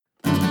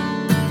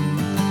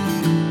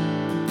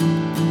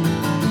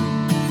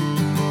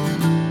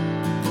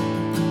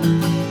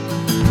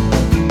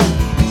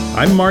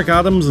I'm Mark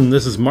Adams and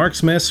this is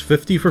Marksmess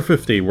 50 for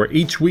 50, where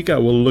each week I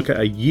will look at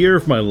a year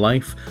of my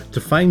life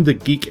to find the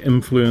geek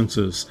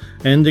influences,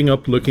 ending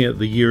up looking at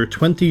the year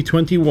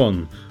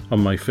 2021 on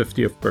my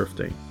 50th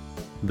birthday.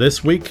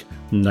 This week,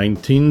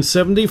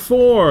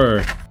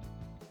 1974!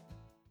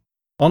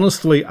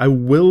 Honestly, I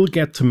will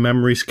get to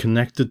memories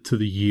connected to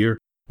the year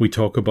we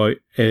talk about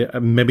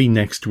maybe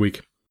next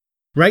week.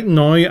 Right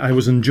now, I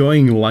was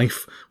enjoying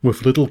life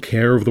with little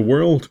care of the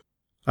world.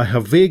 I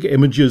have vague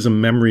images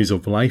and memories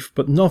of life,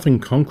 but nothing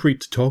concrete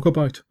to talk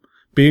about.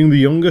 Being the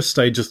youngest,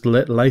 I just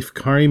let life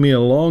carry me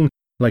along,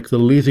 like the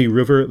lazy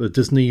river at the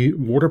Disney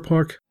water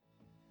park.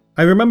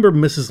 I remember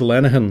Mrs.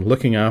 Lenihan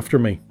looking after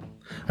me.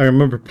 I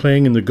remember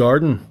playing in the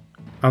garden,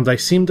 and I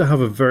seem to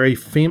have a very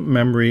faint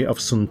memory of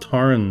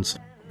Sontarans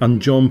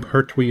and John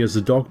Pertwee as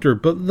the doctor,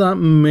 but that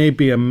may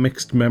be a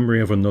mixed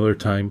memory of another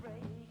time.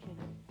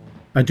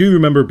 I do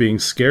remember being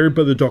scared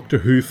by the Doctor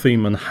Who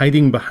theme and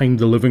hiding behind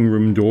the living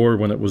room door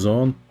when it was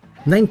on.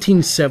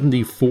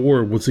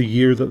 1974 was a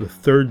year that the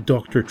third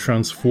Doctor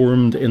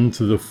transformed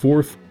into the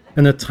fourth,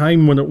 in a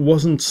time when it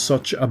wasn't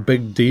such a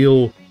big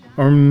deal,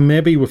 or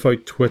maybe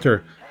without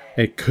Twitter,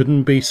 it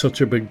couldn't be such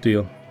a big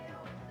deal.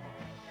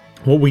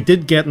 What we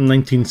did get in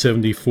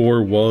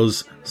 1974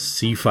 was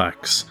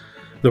Ceefax,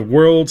 the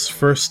world's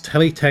first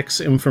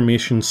teletext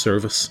information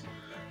service.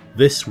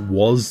 This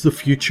was the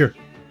future.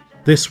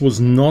 This was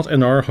not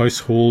in our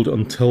household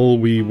until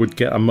we would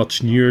get a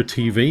much newer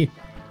TV.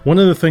 One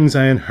of the things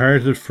I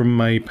inherited from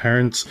my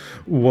parents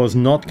was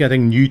not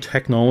getting new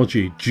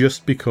technology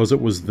just because it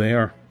was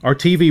there. Our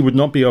TV would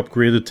not be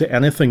upgraded to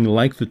anything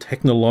like the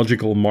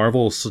technological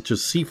marvels such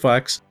as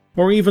Ceefax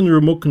or even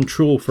remote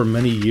control for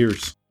many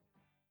years.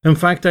 In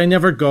fact, I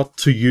never got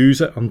to use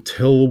it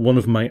until one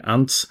of my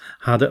aunts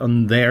had it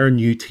on their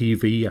new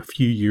TV a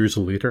few years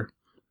later.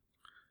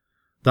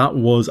 That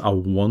was a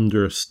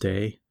wondrous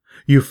day.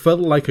 You felt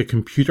like a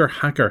computer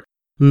hacker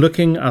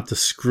looking at the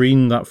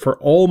screen that for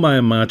all my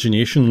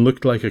imagination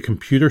looked like a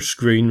computer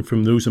screen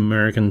from those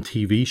American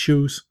TV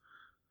shows.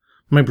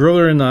 My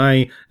brother and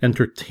I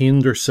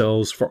entertained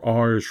ourselves for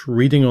hours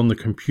reading on the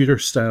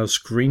computer-style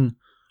screen.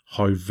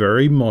 How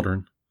very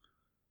modern.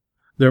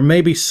 There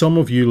may be some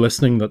of you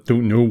listening that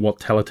don't know what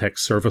teletext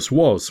service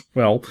was.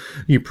 Well,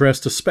 you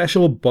pressed a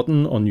special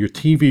button on your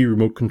TV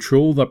remote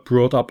control that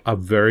brought up a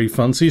very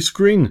fancy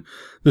screen.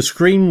 The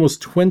screen was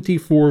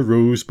 24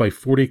 rows by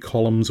 40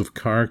 columns of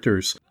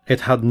characters.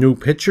 It had no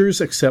pictures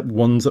except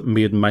ones that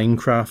made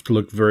Minecraft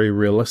look very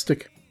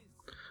realistic.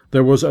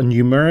 There was a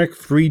numeric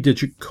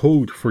 3-digit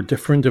code for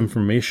different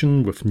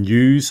information, with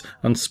news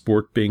and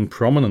sport being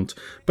prominent,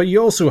 but you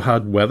also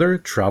had weather,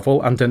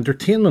 travel and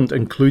entertainment,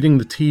 including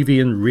the TV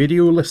and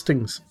radio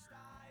listings.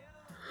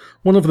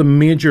 One of the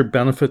major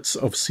benefits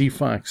of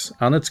Ceefax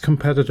and its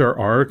competitor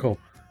Oracle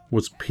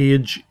was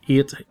page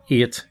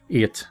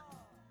 888.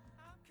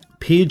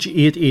 Page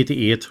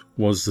 888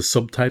 was the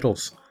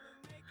subtitles.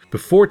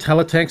 Before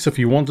teletext, if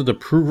you wanted a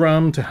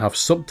program to have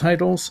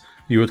subtitles,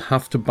 you would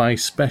have to buy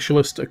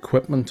specialist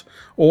equipment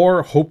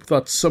or hope that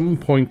at some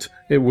point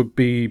it would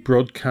be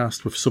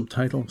broadcast with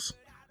subtitles.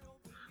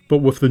 But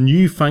with the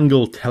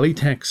newfangled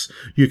teletext,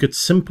 you could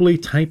simply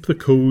type the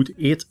code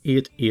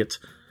 888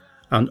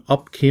 and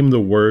up came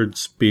the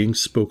words being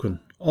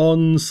spoken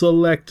on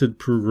selected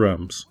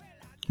programs.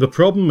 The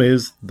problem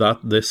is that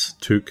this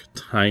took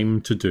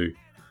time to do.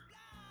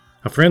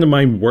 A friend of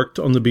mine worked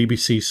on the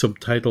BBC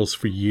subtitles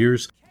for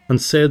years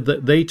and said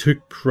that they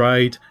took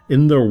pride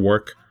in their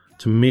work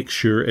to make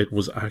sure it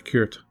was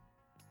accurate.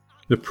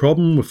 The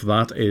problem with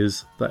that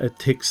is that it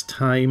takes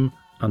time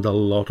and a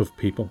lot of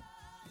people.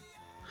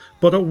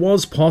 But it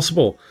was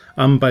possible,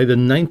 and by the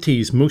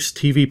 90s most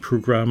TV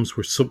programs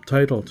were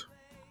subtitled.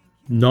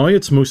 Now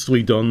it's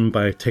mostly done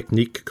by a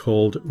technique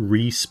called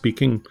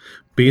re-speaking.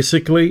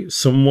 Basically,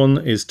 someone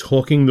is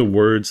talking the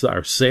words that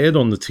are said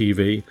on the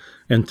TV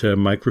into a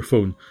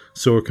microphone,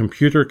 so a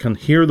computer can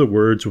hear the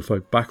words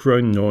without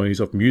background noise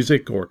of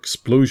music or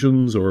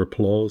explosions or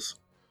applause.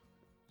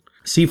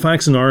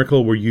 Ceefax and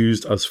Oracle were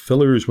used as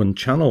fillers when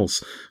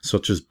channels,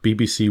 such as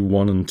BBC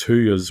 1 and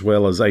 2 as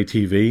well as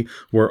ITV,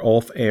 were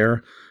off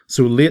air,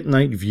 so late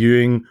night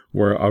viewing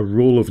were a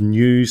roll of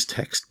news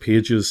text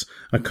pages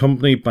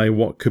accompanied by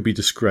what could be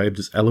described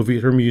as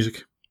elevator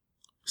music.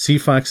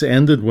 Ceefax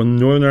ended when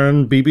Northern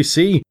Ireland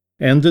BBC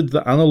ended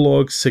the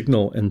analogue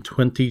signal in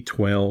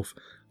 2012,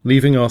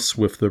 leaving us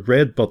with the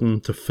red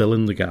button to fill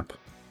in the gap.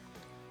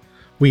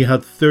 We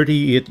had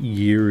 38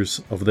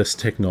 years of this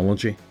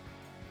technology.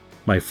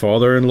 My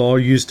father-in-law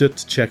used it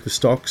to check the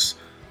stocks,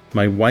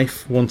 my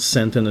wife once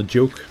sent in a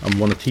joke and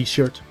won a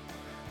t-shirt,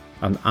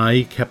 and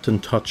I kept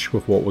in touch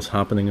with what was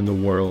happening in the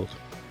world,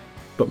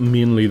 but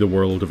mainly the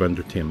world of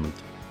entertainment.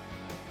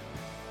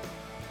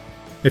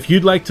 If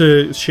you'd like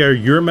to share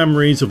your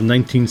memories of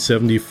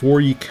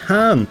 1974, you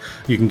can.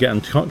 You can get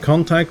in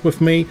contact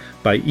with me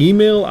by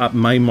email at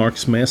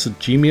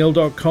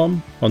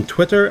mymarksmess@gmail.com, on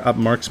Twitter at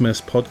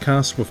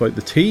marksmesspodcast without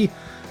the T,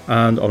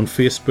 and on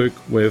Facebook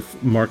with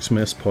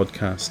Marksmess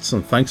Podcasts.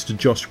 And thanks to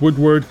Josh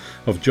Woodward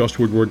of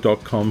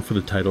joshwoodward.com for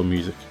the title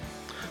music.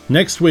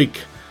 Next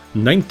week,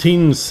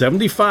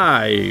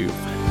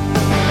 1975.